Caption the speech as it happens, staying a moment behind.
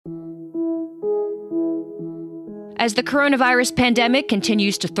As the coronavirus pandemic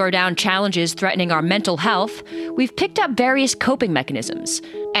continues to throw down challenges threatening our mental health, we've picked up various coping mechanisms.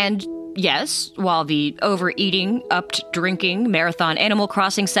 And yes, while the overeating, upped drinking, marathon Animal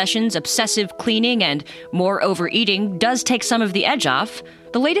Crossing sessions, obsessive cleaning, and more overeating does take some of the edge off,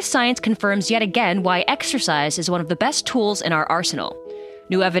 the latest science confirms yet again why exercise is one of the best tools in our arsenal.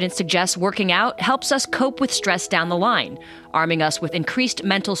 New evidence suggests working out helps us cope with stress down the line, arming us with increased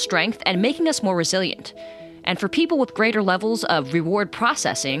mental strength and making us more resilient. And for people with greater levels of reward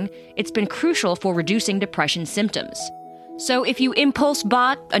processing, it's been crucial for reducing depression symptoms. So if you impulse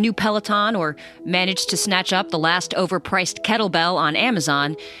bought a new Peloton or managed to snatch up the last overpriced kettlebell on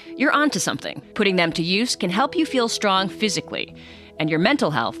Amazon, you're onto something. Putting them to use can help you feel strong physically, and your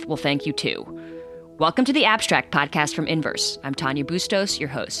mental health will thank you too. Welcome to the Abstract podcast from Inverse. I'm Tanya Bustos, your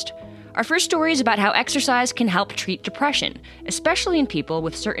host. Our first story is about how exercise can help treat depression, especially in people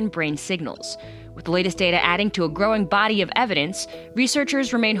with certain brain signals. With the latest data adding to a growing body of evidence,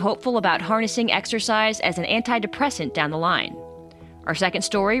 researchers remain hopeful about harnessing exercise as an antidepressant down the line. Our second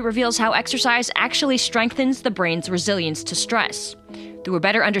story reveals how exercise actually strengthens the brain's resilience to stress. Through a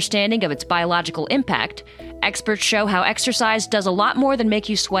better understanding of its biological impact, experts show how exercise does a lot more than make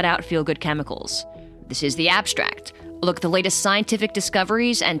you sweat out feel-good chemicals. This is The Abstract, a look at the latest scientific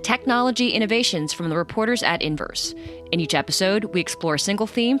discoveries and technology innovations from the reporters at Inverse. In each episode, we explore a single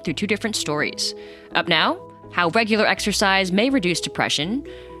theme through two different stories. Up now, how regular exercise may reduce depression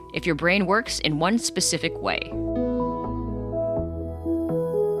if your brain works in one specific way.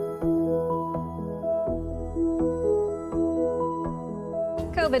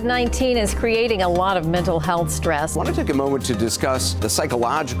 COVID-19 is creating a lot of mental health stress. I want to take a moment to discuss the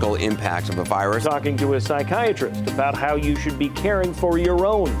psychological impact of the virus. Talking to a psychiatrist about how you should be caring for your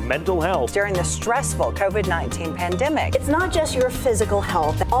own mental health. During the stressful COVID-19 pandemic, it's not just your physical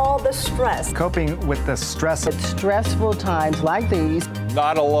health, all the stress. Coping with the stress. At stressful times like these.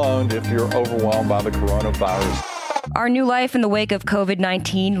 Not alone if you're overwhelmed by the coronavirus. Our new life in the wake of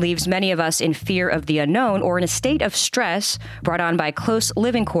COVID-19 leaves many of us in fear of the unknown or in a state of stress brought on by close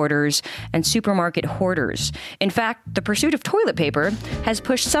living quarters and supermarket hoarders. In fact, the pursuit of toilet paper has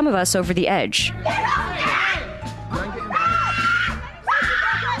pushed some of us over the edge.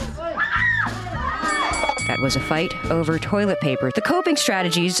 That was a fight over toilet paper. The coping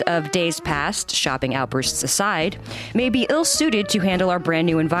strategies of days past, shopping outbursts aside, may be ill-suited to handle our brand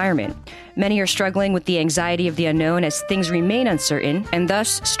new environment. Many are struggling with the anxiety of the unknown as things remain uncertain, and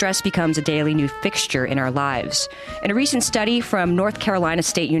thus stress becomes a daily new fixture in our lives. In a recent study from North Carolina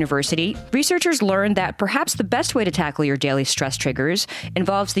State University, researchers learned that perhaps the best way to tackle your daily stress triggers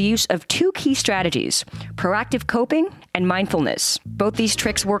involves the use of two key strategies: proactive coping and mindfulness. Both these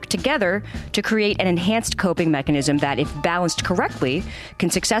tricks work together to create an enhanced coping mechanism that, if balanced correctly, can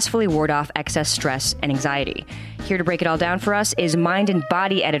successfully ward off excess stress and anxiety. Here to break it all down for us is Mind and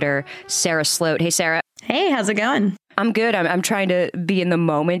Body editor Sarah Sloat. Hey, Sarah. Hey, how's it going? I'm good. I'm trying to be in the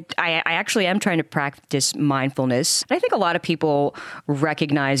moment. I actually am trying to practice mindfulness. I think a lot of people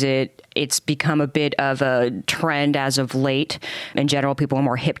recognize it. It's become a bit of a trend as of late. In general, people are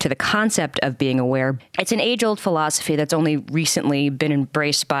more hip to the concept of being aware. It's an age-old philosophy that's only recently been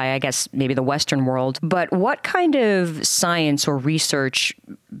embraced by, I guess, maybe the Western world. But what kind of science or research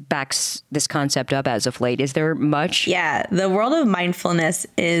backs this concept up as of late? Is there much? Yeah, the world of mindfulness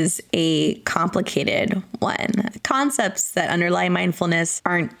is a complicated one. Concepts that underlie mindfulness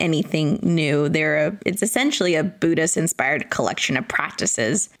aren't anything new. It's essentially a Buddhist-inspired collection of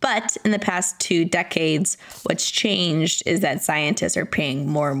practices. But in the past 2 decades, what's changed is that scientists are paying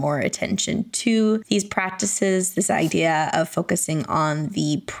more and more attention to these practices, this idea of focusing on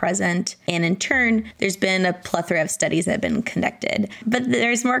the present. And in turn, there's been a plethora of studies that have been conducted. But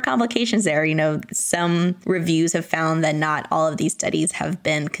there's more complications there. Some reviews have found that not all of these studies have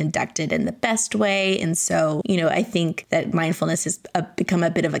been conducted in the best way. And so, I think that mindfulness has become a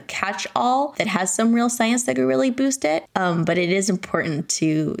bit of a catch-all that has some real science that could really boost it. But it is important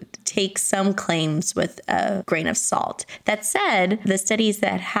to take some claims with a grain of salt. That said, the studies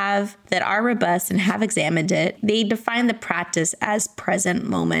that are robust and have examined it, they define the practice as present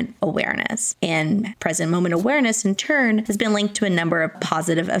moment awareness. And present moment awareness, in turn, has been linked to a number of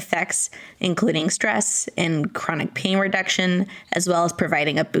positive effects, including stress and chronic pain reduction, as well as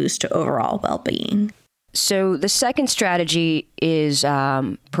providing a boost to overall well-being. So the second strategy is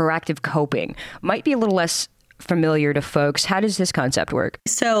proactive coping. Might be a little less familiar to folks. How does this concept work?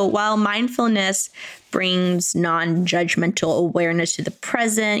 So while mindfulness brings non-judgmental awareness to the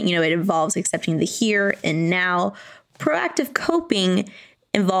present, it involves accepting the here and now, proactive coping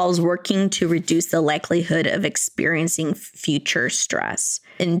involves working to reduce the likelihood of experiencing future stress.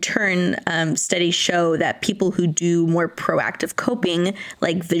 In turn, studies show that people who do more proactive coping,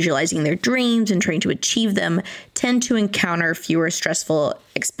 like visualizing their dreams and trying to achieve them, tend to encounter fewer stressful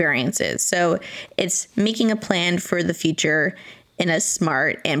experiences. So it's making a plan for the future in a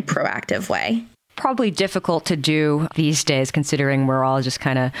smart and proactive way. Probably difficult to do these days, considering we're all just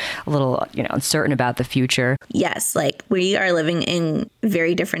kind of a little, uncertain about the future. Yes, like we are living in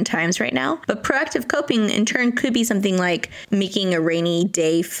very different times right now. But proactive coping in turn could be something like making a rainy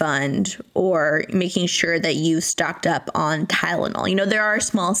day fund or making sure that you stocked up on Tylenol. There are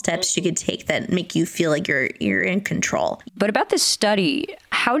small steps you could take that make you feel like you're in control. But about this study,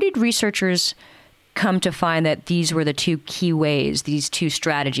 how did researchers come to find that these were the two key ways, these two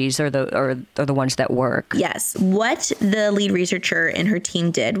strategies are the ones that work? Yes. What the lead researcher and her team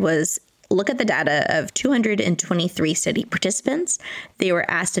did was look at the data of 223 study participants. They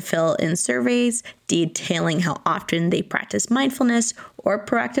were asked to fill in surveys detailing how often they practiced mindfulness or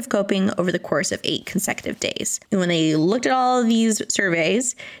proactive coping over the course of 8 consecutive days. And when they looked at all of these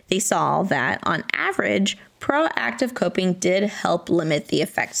surveys, they saw that on average, proactive coping did help limit the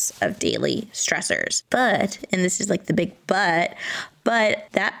effects of daily stressors. But, and this is like the big but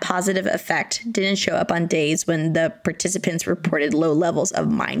that positive effect didn't show up on days when the participants reported low levels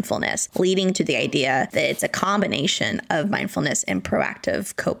of mindfulness, leading to the idea that it's a combination of mindfulness and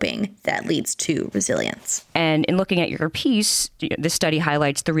proactive coping that leads to resilience. And in looking at your piece, this study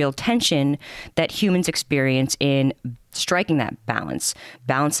highlights the real tension that humans experience in striking that balance,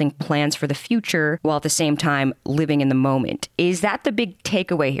 balancing plans for the future while at the same time living in the moment. Is that the big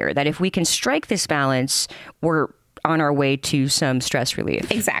takeaway here? That if we can strike this balance, we're on our way to some stress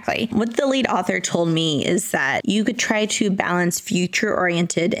relief? Exactly. What the lead author told me is that you could try to balance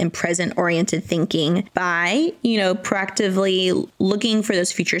future-oriented and present-oriented thinking by, proactively looking for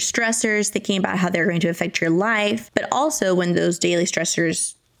those future stressors, thinking about how they're going to affect your life, but also when those daily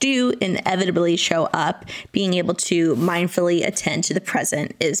stressors do inevitably show up, being able to mindfully attend to the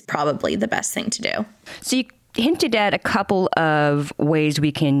present is probably the best thing to do. So you hinted at a couple of ways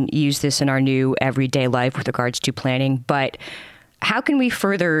we can use this in our new everyday life with regards to planning, but how can we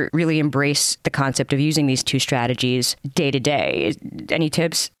further really embrace the concept of using these two strategies day to day? Any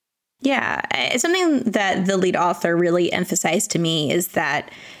tips? Yeah, something that the lead author really emphasized to me is that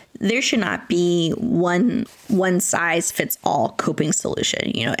there should not be one size fits all coping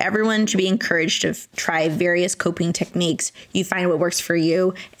solution. Everyone should be encouraged to try various coping techniques. You find what works for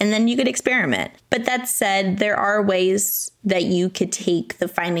you, and then you could experiment. But that said, there are ways that you could take the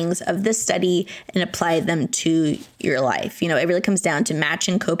findings of this study and apply them to your life. It really comes down to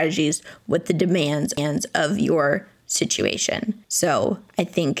matching coping strategies with the demands of your situation. So I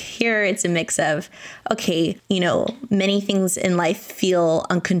think here it's a mix of, okay, many things in life feel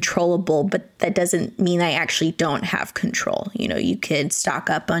uncontrollable, but that doesn't mean I actually don't have control. You could stock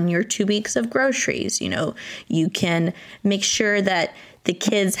up on your 2 weeks of groceries. You can make sure that the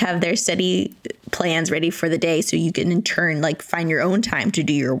kids have their study plans ready for the day so you can in turn find your own time to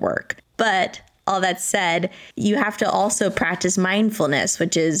do your work. But all that said, you have to also practice mindfulness,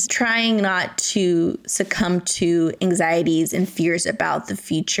 which is trying not to succumb to anxieties and fears about the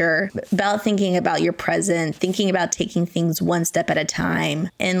future, about thinking about your present, thinking about taking things one step at a time.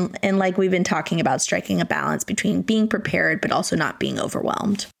 And like we've been talking about, striking a balance between being prepared, but also not being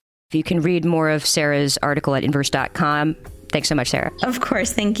overwhelmed. You can read more of Sarah's article at inverse.com. Thanks so much, Sarah. Of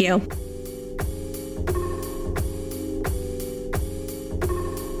course. Thank you.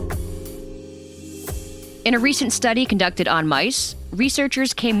 In a recent study conducted on mice,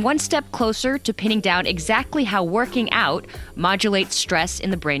 researchers came one step closer to pinning down exactly how working out modulates stress in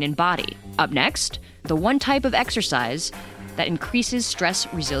the brain and body. Up next, the one type of exercise that increases stress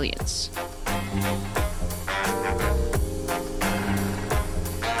resilience.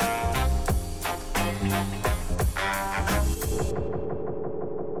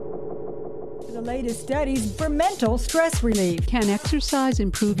 Latest studies for mental stress relief. Can exercise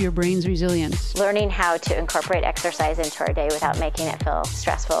improve your brain's resilience? Learning how to incorporate exercise into our day without making it feel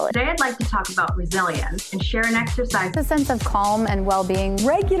stressful. Today I'd like to talk about resilience and share an exercise. A sense of calm and well-being.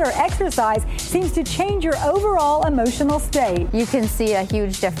 Regular exercise seems to change your overall emotional state. You can see a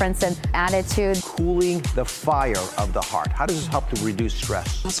huge difference in attitude. Cooling the fire of the heart. How does this help to reduce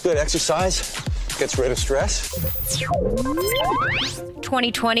stress? That's good. Exercise gets rid of stress.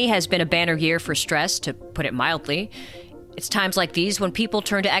 2020 has been a banner year for stress, to put it mildly. It's times like these when people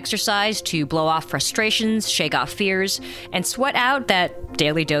turn to exercise to blow off frustrations, shake off fears, and sweat out that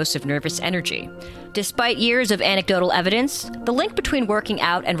daily dose of nervous energy. Despite years of anecdotal evidence, the link between working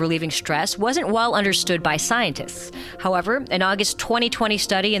out and relieving stress wasn't well understood by scientists. However, an August 2020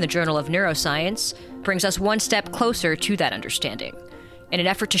 study in the Journal of Neuroscience brings us one step closer to that understanding. In an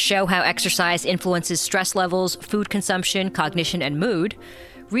effort to show how exercise influences stress levels, food consumption, cognition, and mood,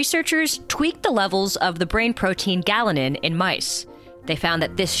 researchers tweaked the levels of the brain protein galanin in mice. They found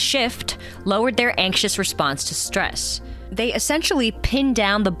that this shift lowered their anxious response to stress. They essentially pinned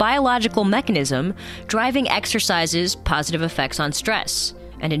down the biological mechanism driving exercise's positive effects on stress.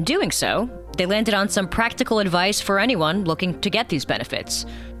 And in doing so, they landed on some practical advice for anyone looking to get these benefits.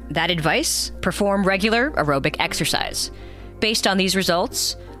 That advice? Perform regular aerobic exercise. Based on these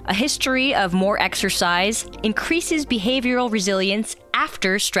results, a history of more exercise increases behavioral resilience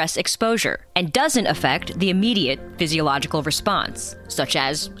after stress exposure and doesn't affect the immediate physiological response, such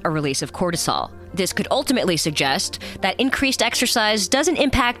as a release of cortisol. This could ultimately suggest that increased exercise doesn't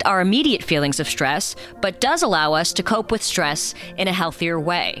impact our immediate feelings of stress, but does allow us to cope with stress in a healthier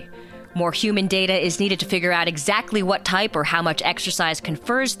way. More human data is needed to figure out exactly what type or how much exercise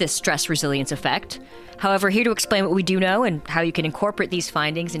confers this stress resilience effect. However, here to explain what we do know and how you can incorporate these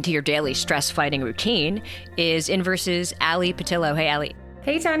findings into your daily stress-fighting routine is Inverse's Ali Patillo. Hey, Ali.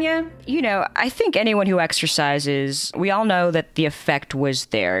 Hey, Tanya. You know, I think anyone who exercises, we all know that the effect was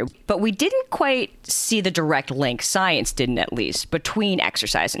there, but we didn't quite see the direct link, science didn't at least, between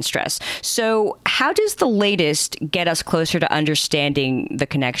exercise and stress. So how does the latest get us closer to understanding the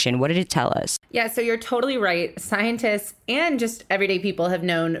connection? What did it tell us? Yeah, so you're totally right. Scientists and just everyday people have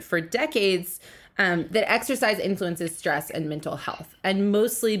known for decades that exercise influences stress and mental health, and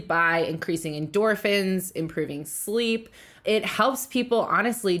mostly by increasing endorphins, improving sleep. It helps people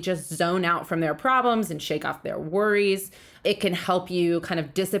honestly just zone out from their problems and shake off their worries. It can help you kind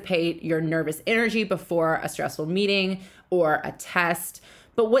of dissipate your nervous energy before a stressful meeting or a test.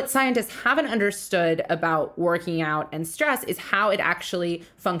 But what scientists haven't understood about working out and stress is how it actually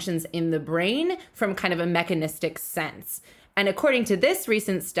functions in the brain from kind of a mechanistic sense. And according to this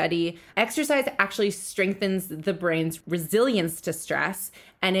recent study, exercise actually strengthens the brain's resilience to stress.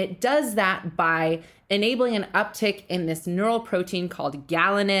 And it does that by enabling an uptick in this neural protein called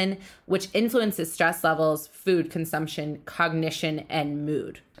galanin, which influences stress levels, food consumption, cognition, and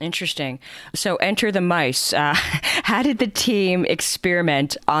mood. Interesting. So enter the mice. How did the team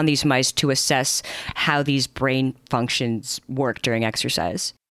experiment on these mice to assess how these brain functions work during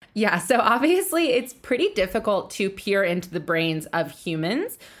exercise? Yeah, so obviously it's pretty difficult to peer into the brains of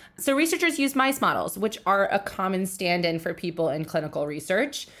humans. So researchers used mice models, which are a common stand-in for people in clinical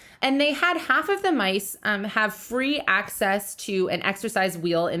research. And they had half of the mice have free access to an exercise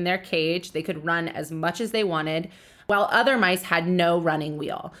wheel in their cage. They could run as much as they wanted, while other mice had no running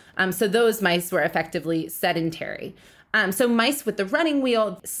wheel. So those mice were effectively sedentary. So mice with the running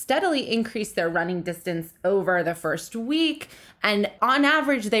wheel steadily increased their running distance over the first week. And on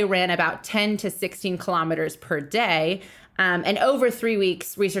average, they ran about 10 to 16 kilometers per day. And over 3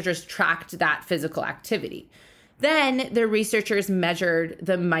 weeks, researchers tracked that physical activity. Then the researchers measured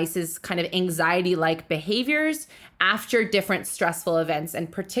the mice's kind of anxiety-like behaviors after different stressful events,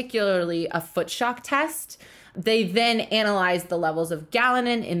 and particularly a foot shock test. They then analyzed the levels of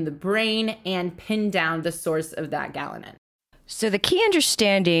galanin in the brain and pinned down the source of that galanin. So the key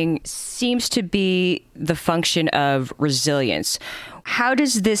understanding seems to be the function of resilience. How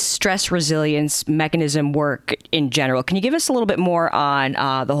does this stress resilience mechanism work in general? Can you give us a little bit more on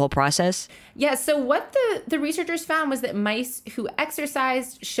the whole process? Yeah, so what the researchers found was that mice who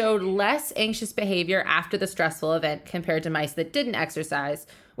exercised showed less anxious behavior after the stressful event compared to mice that didn't exercise,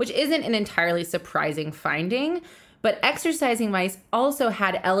 which isn't an entirely surprising finding. But exercising mice also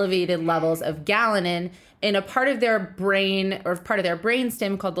had elevated levels of galanin in a part of their brain, or part of their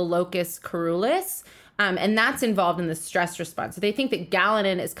brainstem called the locus coeruleus. And that's involved in the stress response. So they think that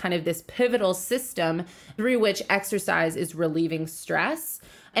galanin is kind of this pivotal system through which exercise is relieving stress.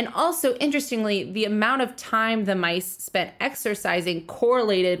 And also, interestingly, the amount of time the mice spent exercising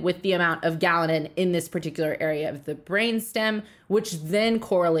correlated with the amount of galanin in this particular area of the brainstem, which then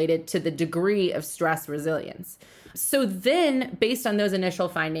correlated to the degree of stress resilience. So then, based on those initial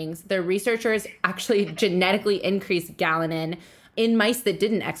findings, the researchers actually genetically increased galanin in mice that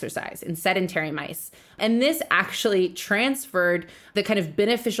didn't exercise, in sedentary mice. And this actually transferred the kind of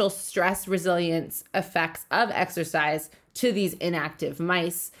beneficial stress resilience effects of exercise to these inactive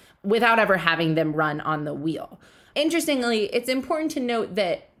mice without ever having them run on the wheel. Interestingly, it's important to note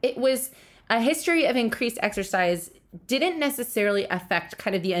that it was a history of increased exercise didn't necessarily affect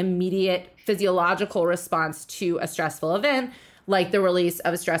kind of the immediate physiological response to a stressful event, like the release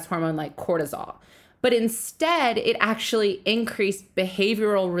of a stress hormone like cortisol. But instead, it actually increased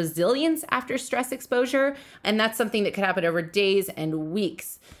behavioral resilience after stress exposure. And that's something that could happen over days and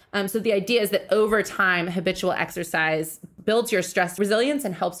weeks. So the idea is that over time, habitual exercise builds your stress resilience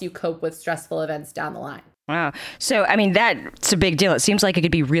and helps you cope with stressful events down the line. Wow. So, I mean, that's a big deal. It seems like it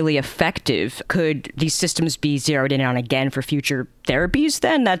could be really effective. Could these systems be zeroed in on again for future therapies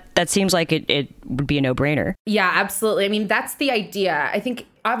then? That seems like it would be a no-brainer. Yeah, absolutely. I mean, that's the idea. I think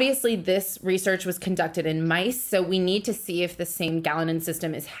obviously this research was conducted in mice, so we need to see if the same Galanin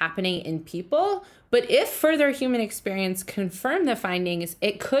system is happening in people. But if further human experience confirm the findings,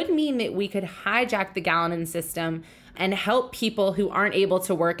 it could mean that we could hijack the Galanin system and help people who aren't able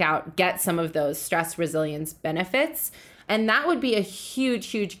to work out get some of those stress resilience benefits. And that would be a huge,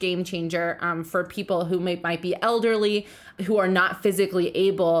 huge game changer for people who might be elderly, who are not physically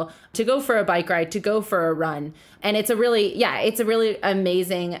able to go for a bike ride, to go for a run. And it's a really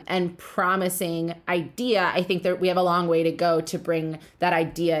amazing and promising idea. I think that we have a long way to go to bring that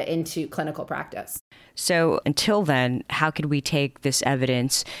idea into clinical practice. So until then, how could we take this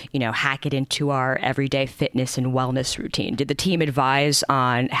evidence, hack it into our everyday fitness and wellness routine? Did the team advise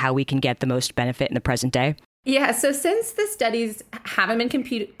on how we can get the most benefit in the present day? Yeah, so since the studies haven't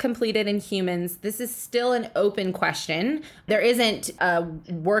been completed in humans, this is still an open question. There isn't a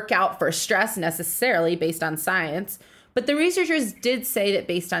workout for stress necessarily based on science, but the researchers did say that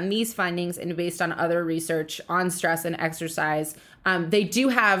based on these findings and based on other research on stress and exercise, they do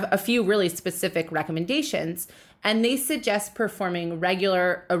have a few really specific recommendations. And they suggest performing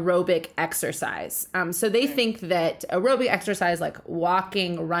regular aerobic exercise. So they think that aerobic exercise like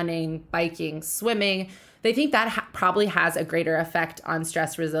walking, running, biking, swimming, they think that probably has a greater effect on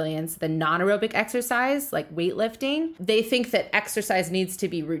stress resilience than non-aerobic exercise like weightlifting. They think that exercise needs to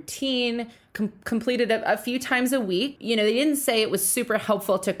be routine, completed a few times a week. They didn't say it was super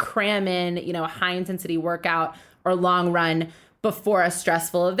helpful to cram in, a high intensity workout or long run before a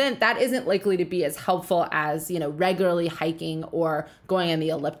stressful event. That isn't likely to be as helpful as, regularly hiking or going on the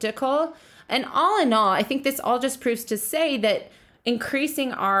elliptical. And all in all, I think this all just proves to say that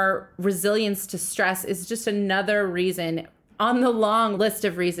increasing our resilience to stress is just another reason on the long list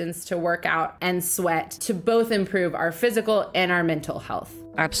of reasons to work out and sweat to both improve our physical and our mental health.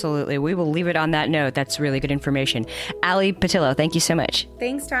 Absolutely. We will leave it on that note. That's really good information. Ali Patillo, thank you so much.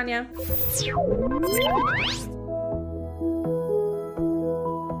 Thanks, Tanya.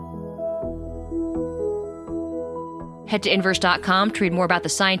 Head to Inverse.com to read more about the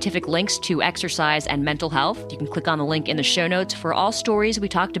scientific links to exercise and mental health. You can click on the link in the show notes for all stories we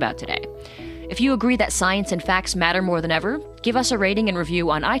talked about today. If you agree that science and facts matter more than ever, give us a rating and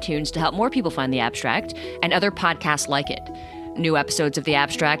review on iTunes to help more people find The Abstract and other podcasts like it. New episodes of The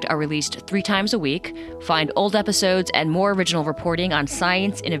Abstract are released 3 times a week. Find old episodes and more original reporting on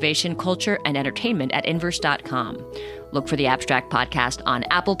science, innovation, culture, and entertainment at Inverse.com. Look for The Abstract Podcast on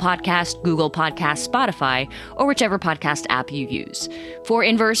Apple Podcasts, Google Podcasts, Spotify, or whichever podcast app you use. For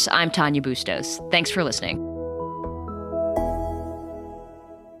Inverse, I'm Tanya Bustos. Thanks for listening.